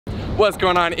What's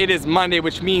going on? It is Monday,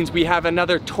 which means we have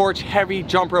another torch heavy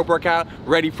jump rope workout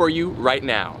ready for you right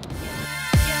now.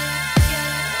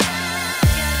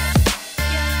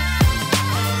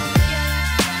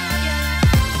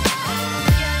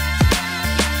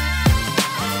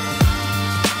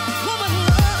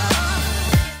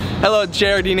 Hello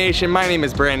JRD Nation, my name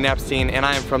is Brandon Epstein and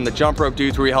I am from the Jump Rope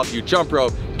Dudes, where we help you jump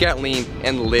rope, get lean,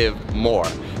 and live more.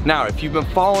 Now, if you've been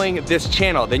following this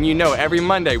channel, then you know every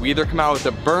Monday we either come out with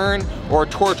a burn or a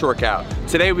torch workout.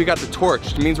 Today we got the torch,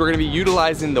 which means we're gonna be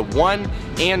utilizing the 1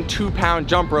 and 2 pound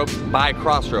jump ropes by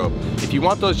Cross Rope. If you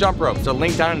want those jump ropes, they're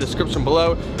linked down in the description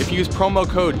below. If you use promo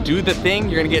code DOTHETHING,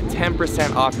 you're gonna get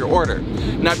 10% off your order.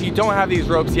 Now, if you don't have these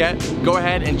ropes yet, go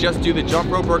ahead and just do the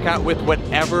jump rope workout with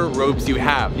whatever ropes you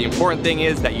have. The important thing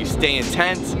is that you stay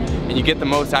intense and you get the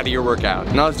most out of your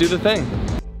workout. Now let's do the thing.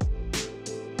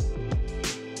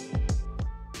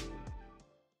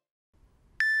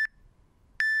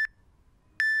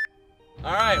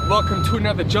 All right, welcome to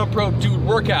another Jump Rope Dude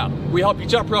workout. We help you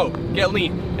jump rope, get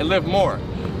lean, and live more.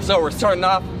 So we're starting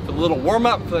off with a little warm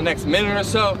up for the next minute or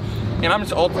so, and I'm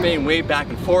just alternating weight back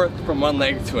and forth from one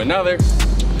leg to another.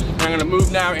 And I'm gonna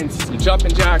move now into some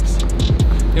jumping jacks.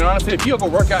 You know, honestly, if you have a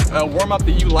workout, a warm up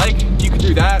that you like, you can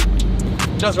do that.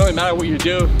 It doesn't really matter what you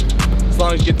do, as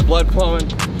long as you get the blood flowing,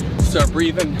 start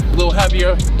breathing a little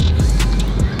heavier.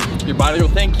 Your body will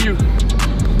thank you,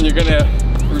 and you're gonna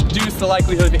reduce the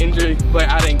likelihood of injury by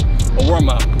adding a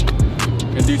warm-up.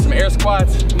 Gonna do some air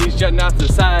squats, knees jutting out to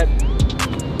the side.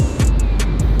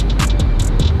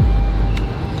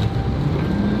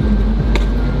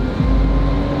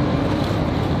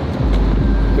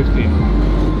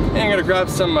 And I'm gonna grab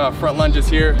some front lunges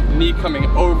here, knee coming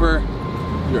over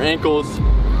your ankles.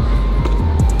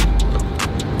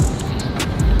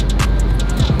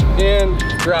 And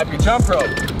grab your jump rope,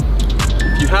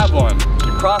 if you have one,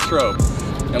 your cross rope.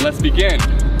 And let's begin.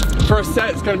 First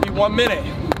set is gonna be 1 minute.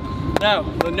 Now,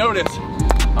 notice,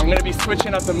 I'm gonna be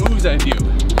switching up the moves I do.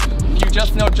 If you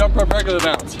just know jump rope regular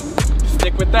bounce,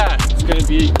 stick with that. It's gonna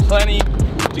be plenty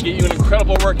to get you an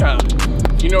incredible workout.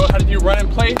 If you know how to do run in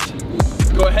place,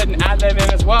 go ahead and add that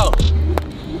in as well.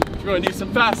 If you wanna do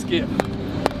some fast skip,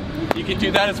 you can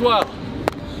do that as well.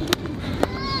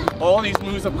 All these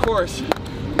moves, of course,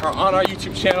 are on our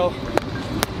YouTube channel,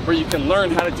 where you can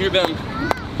learn how to do them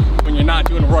when you're not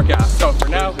doing a workout. So for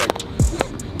now,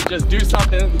 just do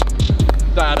something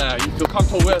that you feel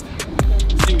comfortable with,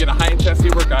 so you can get a high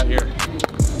intensity workout here.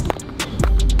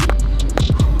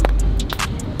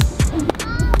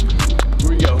 Here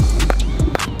we go.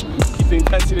 Keep the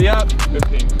intensity up.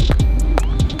 15.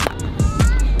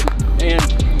 And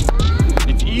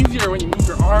it's easier when you move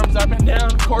your arms up and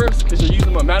down, of course, because you're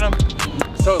using momentum.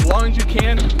 So as long as you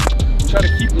can, try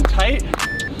to keep them tight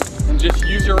and just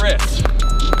use your wrists.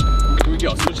 Here we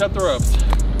go, switch up the ropes.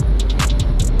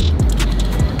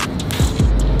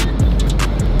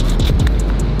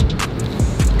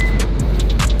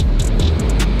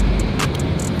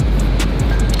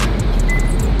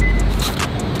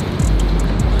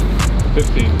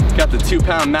 Got the 2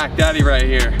 pound Mac Daddy right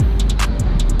here.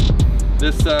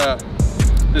 This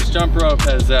jump rope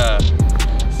has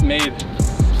made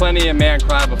plenty of man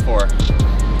cry before.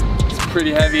 It's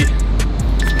pretty heavy,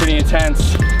 it's pretty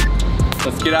intense.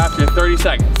 Let's get after it, 30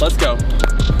 seconds, let's go.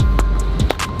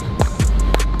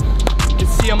 You can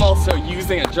see I'm also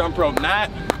using a jump rope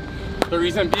mat. The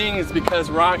reason being is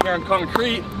because we're out here on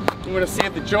concrete, we want to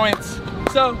save the joints.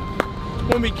 So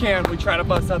when we can, we try to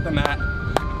bust out the mat.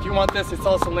 If you want this, it's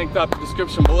also linked up in the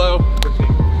description below.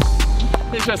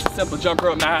 It's just a simple jump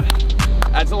rope mat.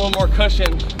 Adds a little more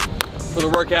cushion for the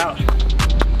workout.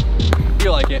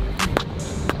 Feel like it.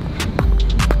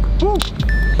 Woo.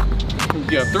 Here we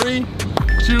go, 3,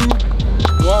 2,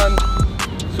 1,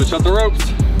 switch out the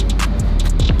ropes.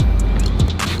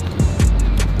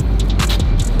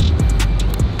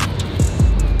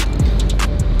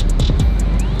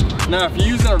 Now, if you're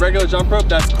using a regular jump rope,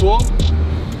 that's cool.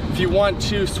 If you want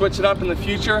to switch it up in the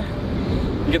future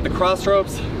and get the cross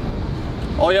ropes,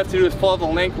 all you have to do is follow the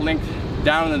link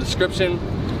down in the description.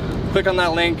 Click on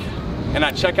that link, and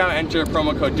at checkout, enter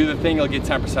promo code DOTHETHING, you'll get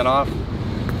 10% off.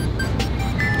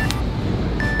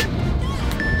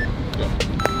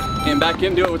 And back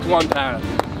into it with 1 pound.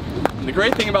 And the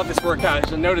great thing about this workout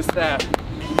is you'll notice that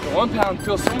the 1 pound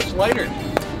feels so much lighter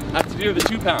after you do the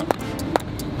 2 pound.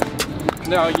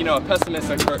 Now, you know, a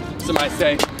pessimistic person might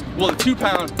say, well, the 2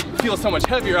 pound feels so much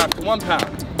heavier after 1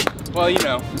 pound. Well, you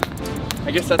know,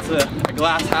 I guess that's a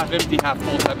glass half empty, half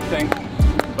full type of thing.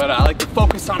 But I like to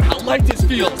focus on how light this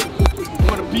feels. And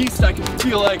what a beast I can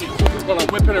feel like when I'm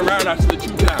whipping around after the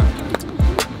 2 pound.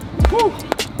 Woo!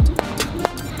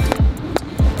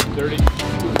 30.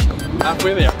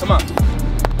 Halfway there, come on.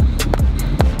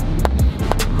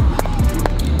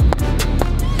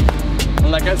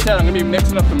 And like I said, I'm gonna be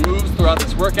mixing up the moves throughout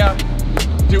this workout.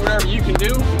 Do whatever you can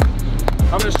do.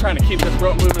 I'm just trying to keep this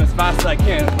rope moving as fast as I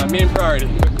can. It's my main priority.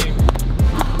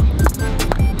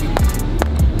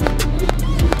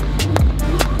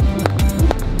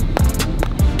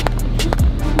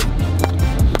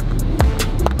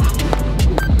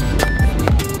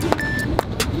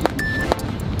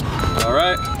 All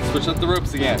right, switch up the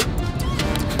ropes again.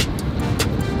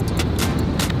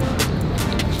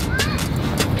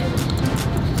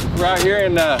 We're out here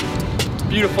in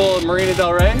beautiful Marina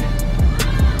Del Rey.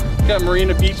 Got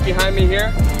Marina Beach behind me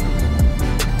here.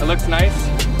 It looks nice.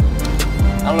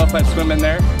 I don't know if I'd swim in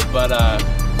there, but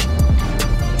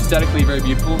aesthetically very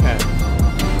beautiful. Okay.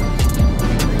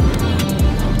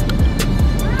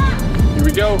 Here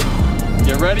we go.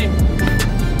 Get ready.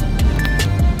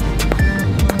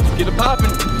 Let's get it popping.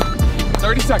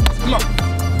 30 seconds, come on.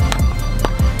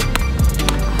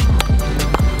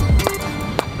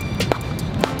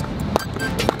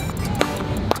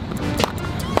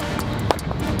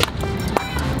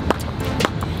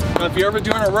 Now, if you're ever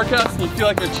doing our workouts and you feel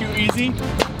like they're too easy,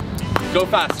 go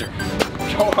faster,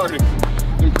 go harder,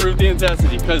 improve the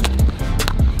intensity, because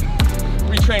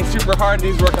we train super hard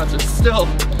and these workouts are still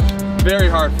very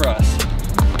hard for us.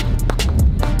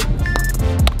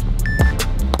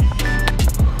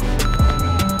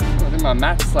 I think my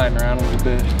mat's sliding around a little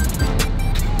bit.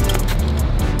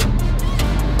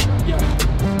 Yeah.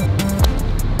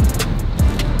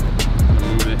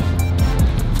 Move it.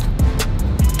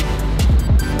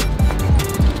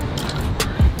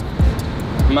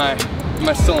 Am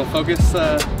I still in focus?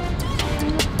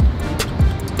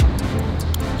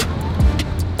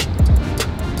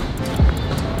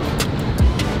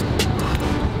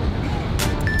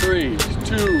 3,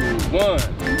 2, 1,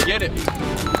 get it.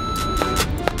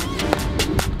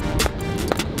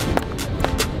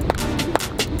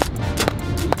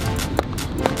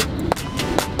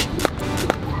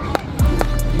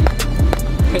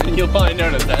 And you'll probably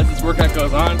notice that as this workout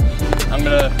goes on, I'm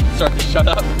gonna start to shut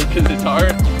up because it's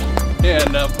hard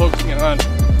and focusing on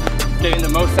getting the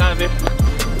most out of it,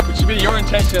 which should be your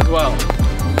intention as well.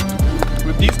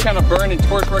 With these kind of burn and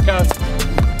torque workouts,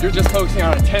 you're just focusing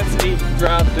on intensity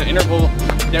throughout the interval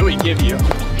that we give you.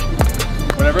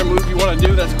 Whatever move you want to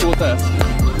do, that's cool with us.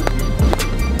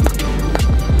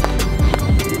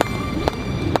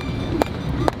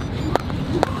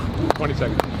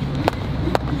 Seconds.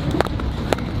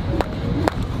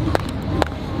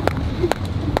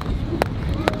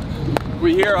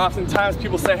 We hear oftentimes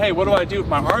people say, hey, what do I do if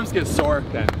my arms get sore?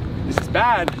 This is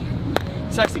bad.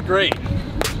 It's actually great.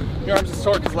 Your arms are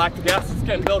sore because lactic acid is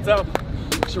getting built up.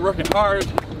 You're working hard.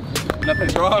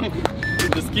 Nothing's wrong.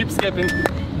 Just keep skipping.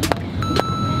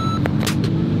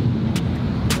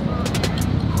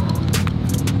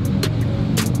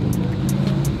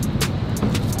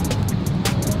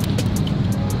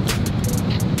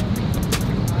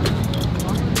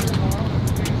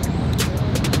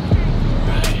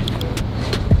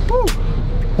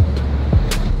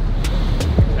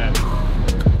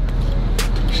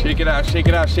 Shake it out, shake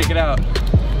it out, shake it out.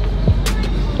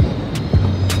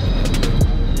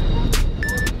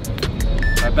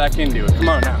 Right back into it. Come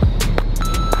on now.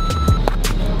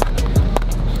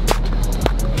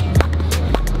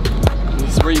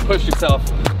 This is where you push yourself.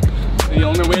 The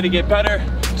only way to get better,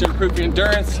 to improve your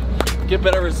endurance, get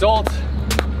better results,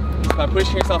 is by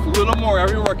pushing yourself a little more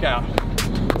every workout.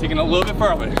 Taking it a little bit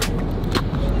farther.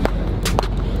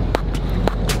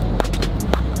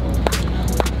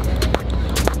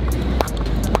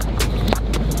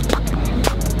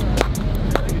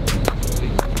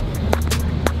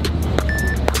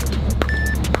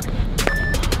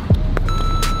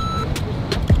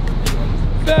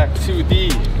 Back to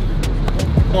the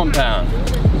 1 pound.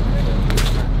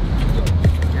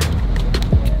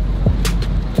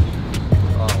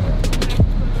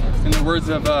 In the words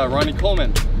of Ronnie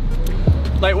Coleman,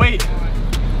 lightweight,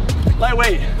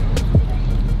 lightweight.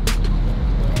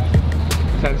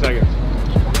 10 seconds.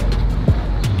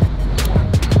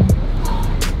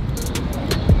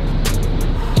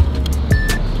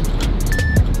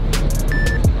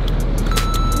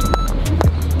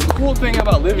 The cool thing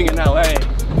about living in LA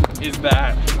is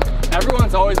that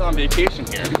everyone's always on vacation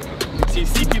here. So you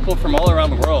see people from all around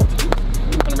the world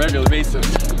on a regular basis.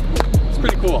 It's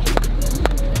pretty cool.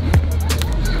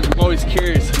 I'm always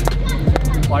curious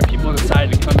why people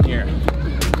decide to come here,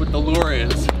 what the lure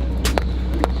is.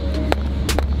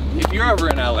 If you're ever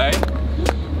in LA,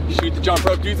 shoot the jump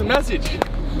rope dudes a message.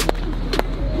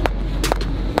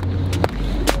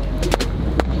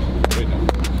 Wait,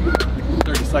 no.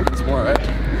 seconds more, right?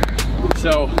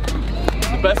 So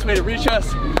the best way to reach us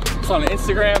is on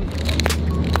Instagram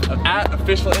at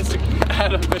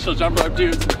official jump rope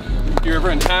dudes. If you're ever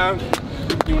in town,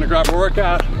 you want to grab a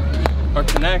workout or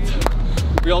connect.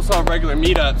 We also have regular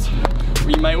meetups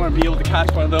where you might want to be able to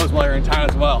catch one of those while you're in town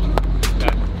as well.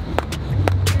 Okay.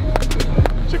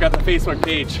 Check out the Facebook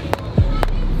page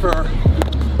for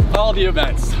all the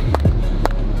events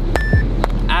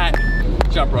at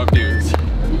Jump Rope Dudes.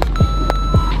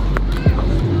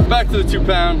 Back to the 2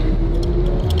 pound.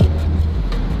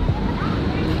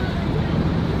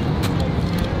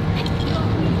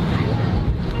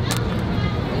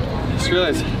 Just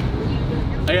realized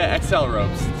I got XL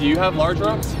ropes. Do you have large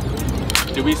ropes?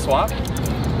 Do we swap?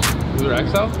 Those are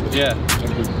XL? Yeah.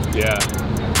 Yeah.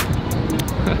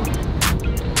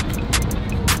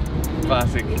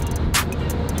 Classic.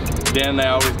 Dan and I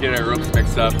always get our ropes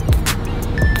mixed up.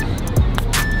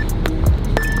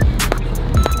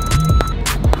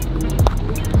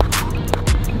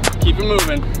 Keep it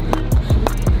moving.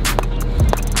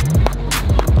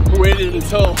 We waited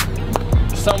until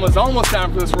the sun was almost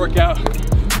down for this workout,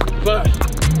 but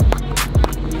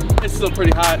it's still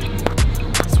pretty hot.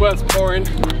 Sweat's pouring.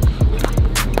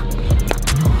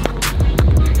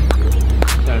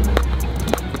 10.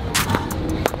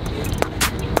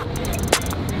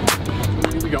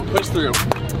 Here we go, push through.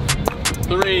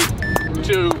 3,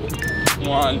 2,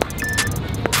 1.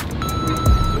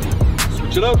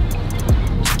 Switch it up.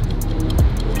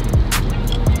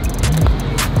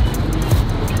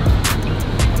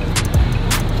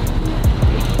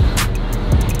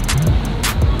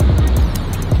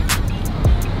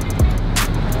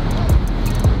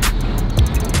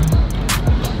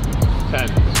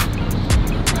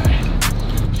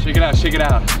 Shake it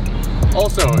out.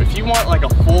 Also, if you want like a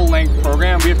full length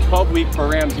program, we have 12-week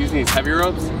programs using these heavy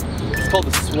ropes. It's called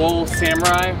the Swole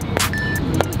Samurai.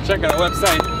 Check out our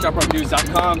website,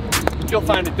 jumpropedudes.com. You'll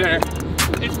find it there.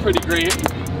 It's pretty great.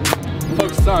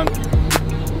 Focus on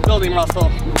building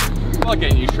muscle while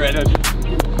getting you shredded.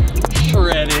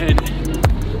 Shredded.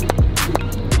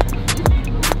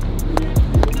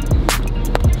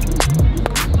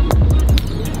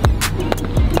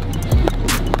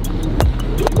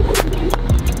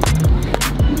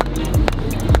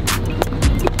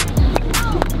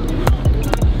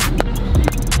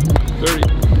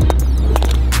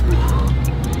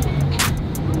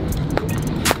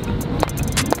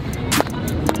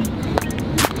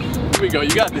 Go,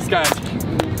 you got this, guys.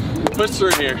 Push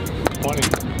through here. 20.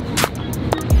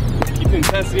 Keep the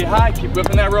intensity high, keep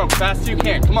whipping that rope fast as you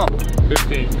can. Come on.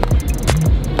 15.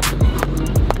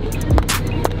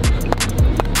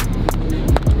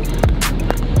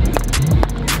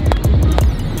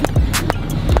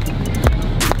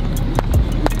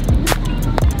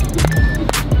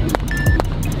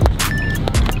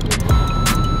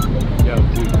 Yeah,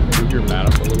 dude, move your mat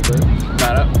up a little bit.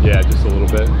 Mat up? Yeah, just a little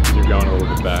bit. You're going a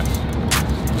little bit back.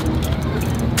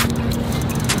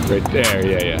 Right there,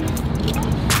 yeah.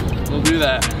 We'll do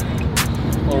that.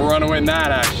 We'll run away mat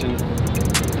action.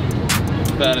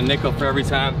 About a nickel for every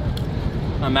time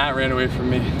my mat ran away from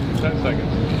me. 10 seconds.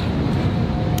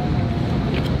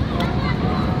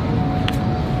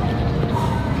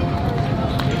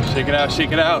 Shake it out,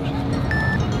 shake it out.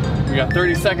 We got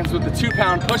 30 seconds with the 2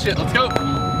 pound. Push it, let's go.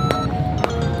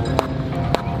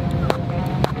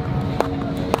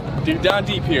 Dig down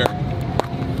deep here.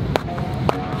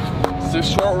 It's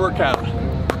a short workout.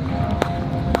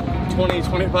 20,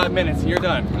 25 minutes and you're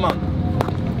done. Come on.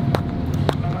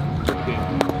 15.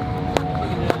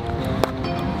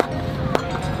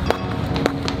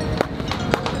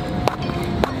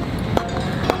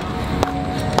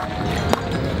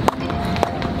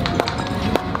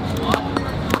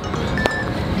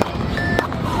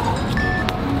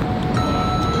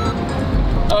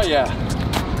 Oh yeah.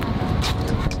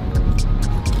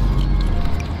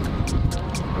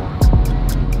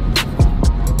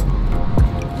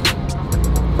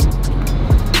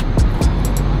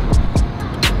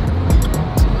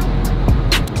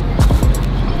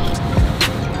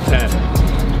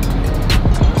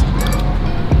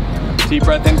 Deep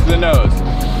breath into the nose,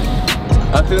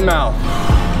 out through the mouth.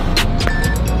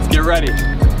 Let's get ready.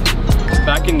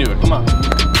 Back into it, come on.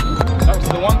 Back to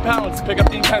the 1 pound, let's pick up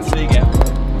the intensity again.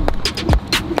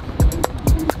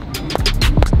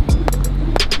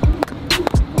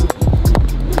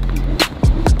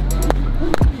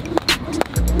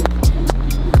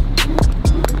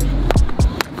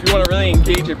 If you want to really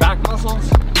engage your back muscles,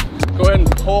 go ahead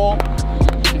and pull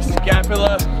your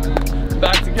scapula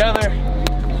back together.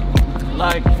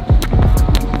 Like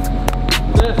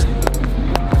this.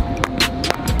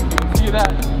 See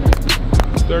that?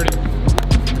 30.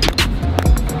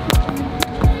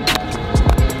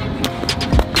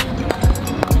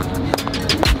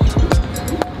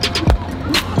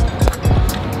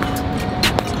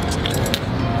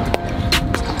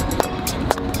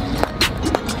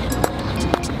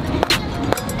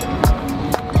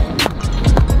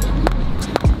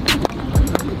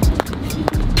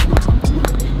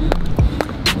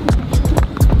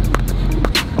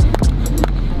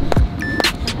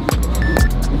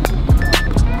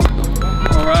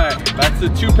 to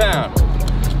the 2 pound.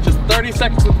 Just 30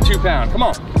 seconds with the 2 pound. Come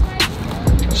on.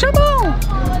 Come on.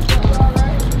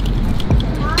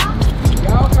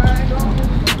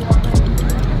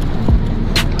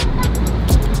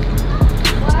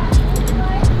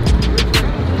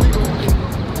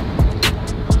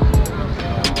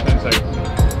 10 seconds.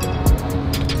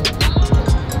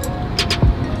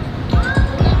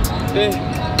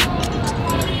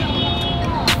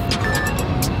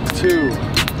 2,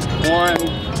 1,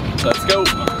 let's go.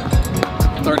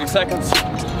 30 seconds,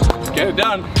 get it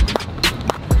done.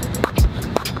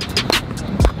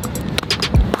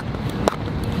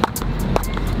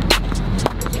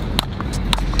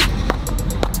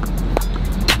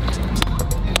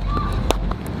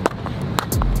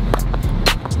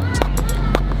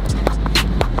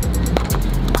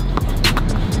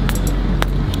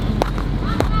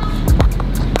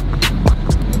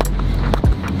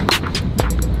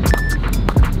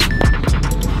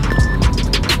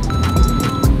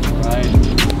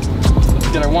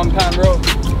 Get our 1 pound rope.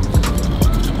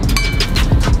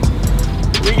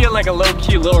 We get like a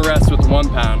low-key little rest with the 1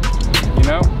 pound, you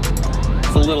know?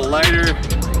 It's a little lighter.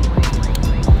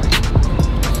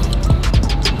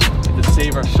 Get to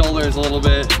save our shoulders a little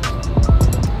bit.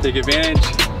 Take advantage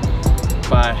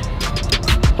by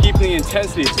keeping the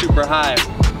intensity super high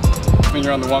when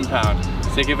you're on the 1 pound.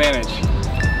 Take advantage.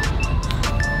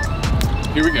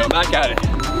 Here we go, back at it.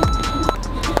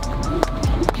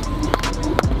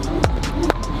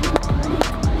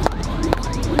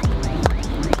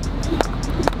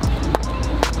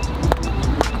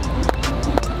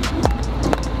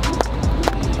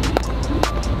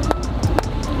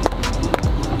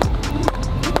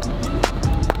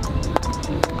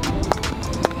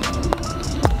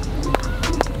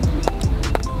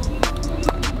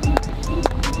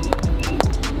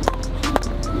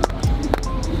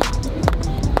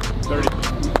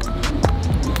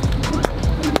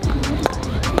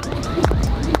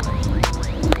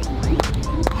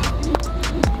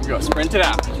 Sprint it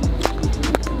out.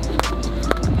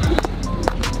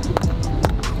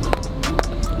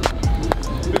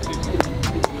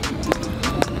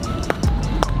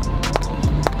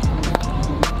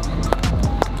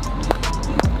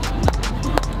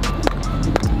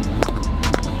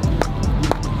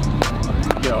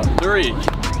 Go. 3, 2,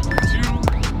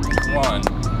 1.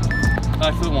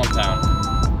 Back to the 1 pound.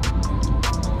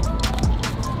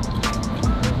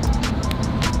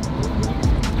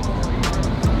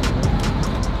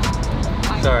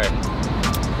 Sorry.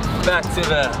 Back to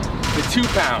the 2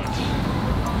 pound.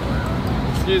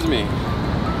 Excuse me.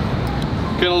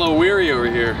 Getting a little weary over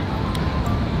here.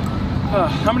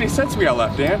 How many sets we got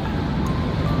left, Dan?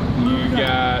 You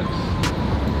got,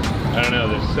 I don't know,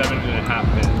 there's 7.5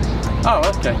 minutes. Oh,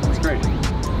 okay, that's great. 2,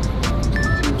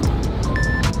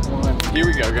 1. Here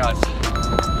we go, guys.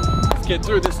 Let's get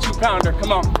through this 2 pounder.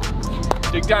 Come on.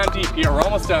 Dig down deep here. We're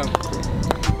almost done.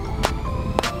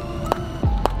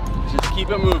 Just keep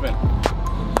it moving.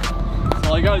 That's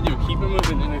all you gotta do. Keep it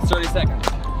moving in the next 30 seconds.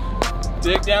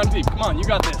 Dig down deep. Come on, you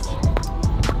got this.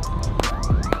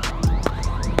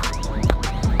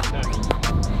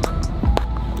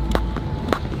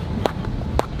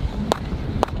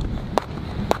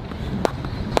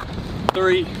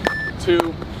 Three, 2,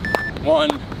 1,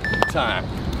 time.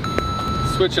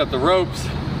 Switch up the ropes.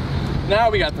 Now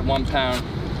we got the 1 pound.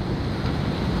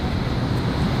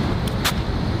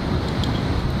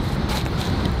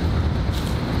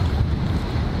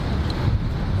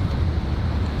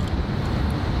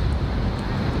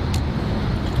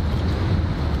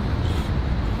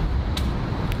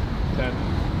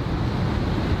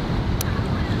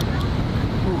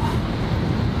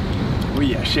 Oh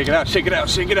yeah, shake it out, shake it out,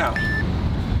 shake it out.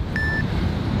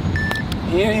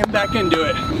 And back into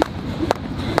it.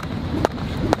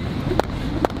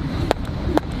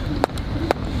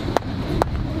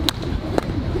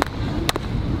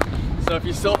 So if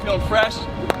you're still feeling fresh,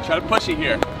 try to push it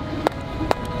here.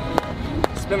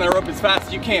 Spin that rope as fast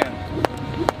as you can.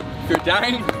 If you're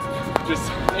dying,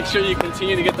 just make sure you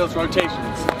continue to get those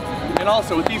rotations. And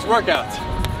also with these workouts,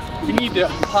 if you need to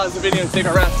pause the video and take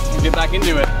a rest and get back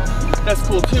into it, that's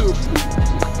cool too.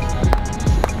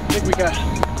 I think we got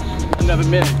another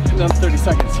minute, another 30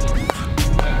 seconds.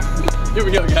 Here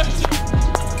we go, guys.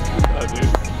 Oh, dude.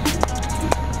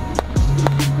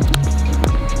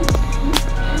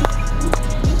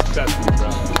 That's me, bro.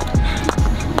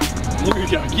 Here we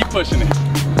go, keep pushing it.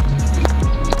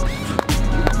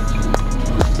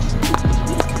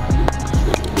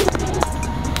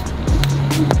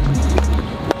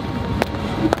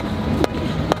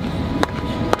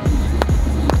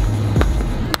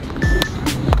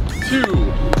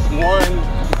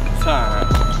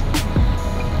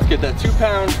 Get that 2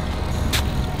 pound.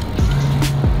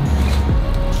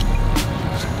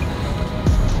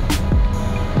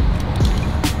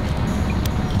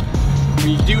 When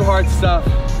you do hard stuff,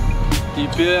 you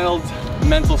build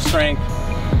mental strength.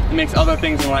 It makes other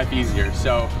things in life easier.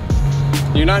 So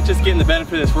you're not just getting the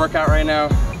benefit of this workout right now,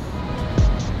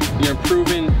 you're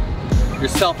improving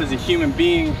yourself as a human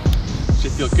being. You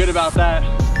should feel good about that.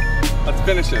 Let's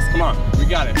finish this, come on, we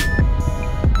got it.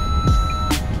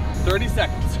 30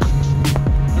 seconds.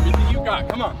 Everything you got,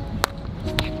 come on.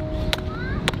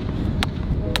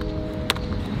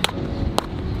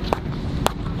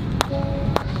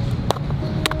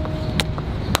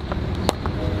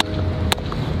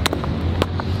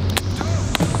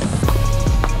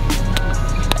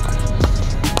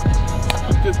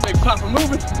 This big papa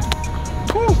moving.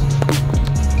 Woo.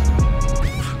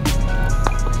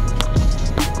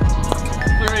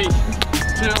 3,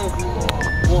 2,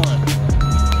 1.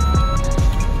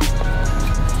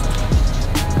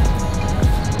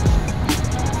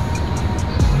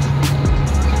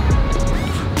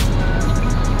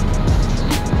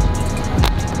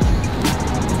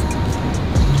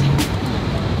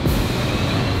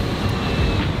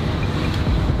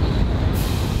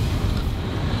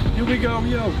 Here we go,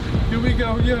 yo. Here we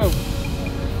go, yo.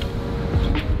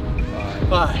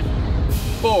 5,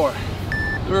 4,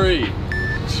 3,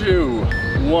 2,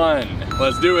 1.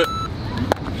 Let's do it.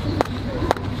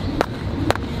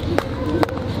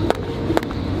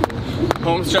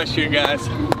 Home stretch here, guys.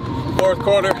 4th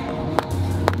quarter.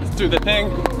 Let's do the thing.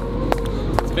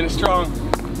 Let's finish strong.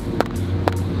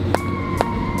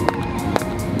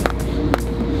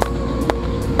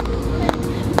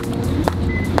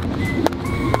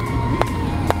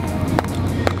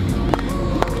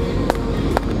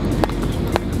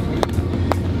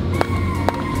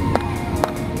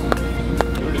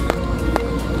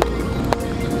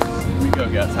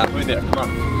 Guys, halfway there, come on.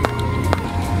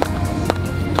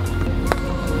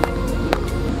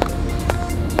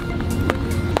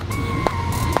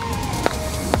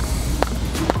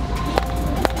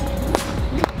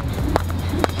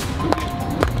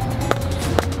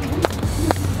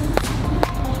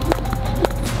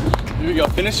 Here we go,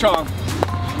 finish strong.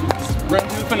 Sprint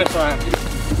to the finish line.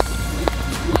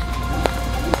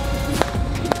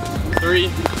 3,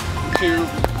 2,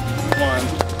 1.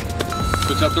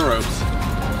 Switch up the ropes.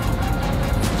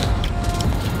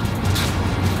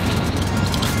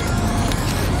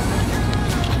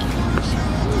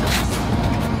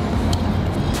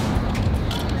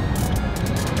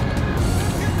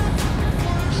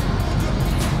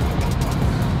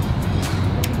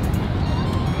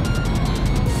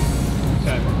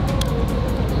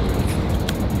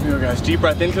 Here we go, guys. Deep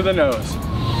breath into the nose.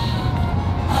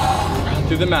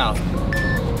 Through the mouth.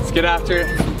 Let's get after it.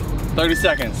 30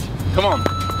 seconds. Come on.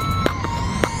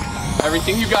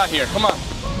 Everything you got here. Come on.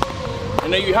 I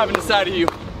know you have it inside of you.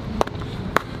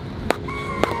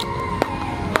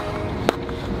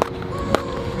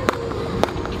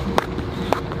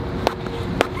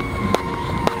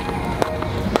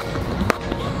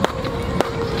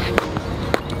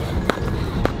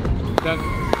 Done.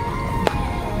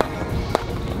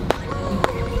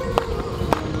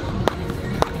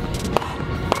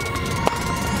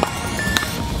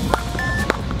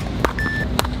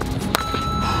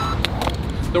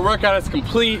 The workout is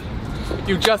complete.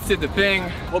 You just did the thing.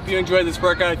 Hope you enjoyed this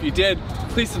workout. If you did,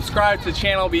 please subscribe to the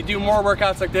channel. We do more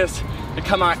workouts like this that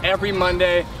come out every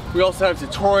Monday. We also have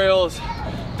tutorials,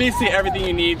 basically everything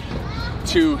you need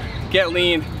to get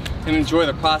lean and enjoy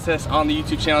the process on the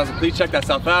YouTube channel. So please check that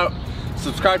stuff out.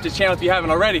 Subscribe to the channel if you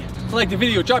haven't already. Like the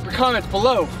video, drop your comments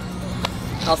below.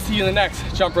 I'll see you in the next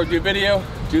Jump Rope Do video.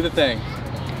 Do the thing.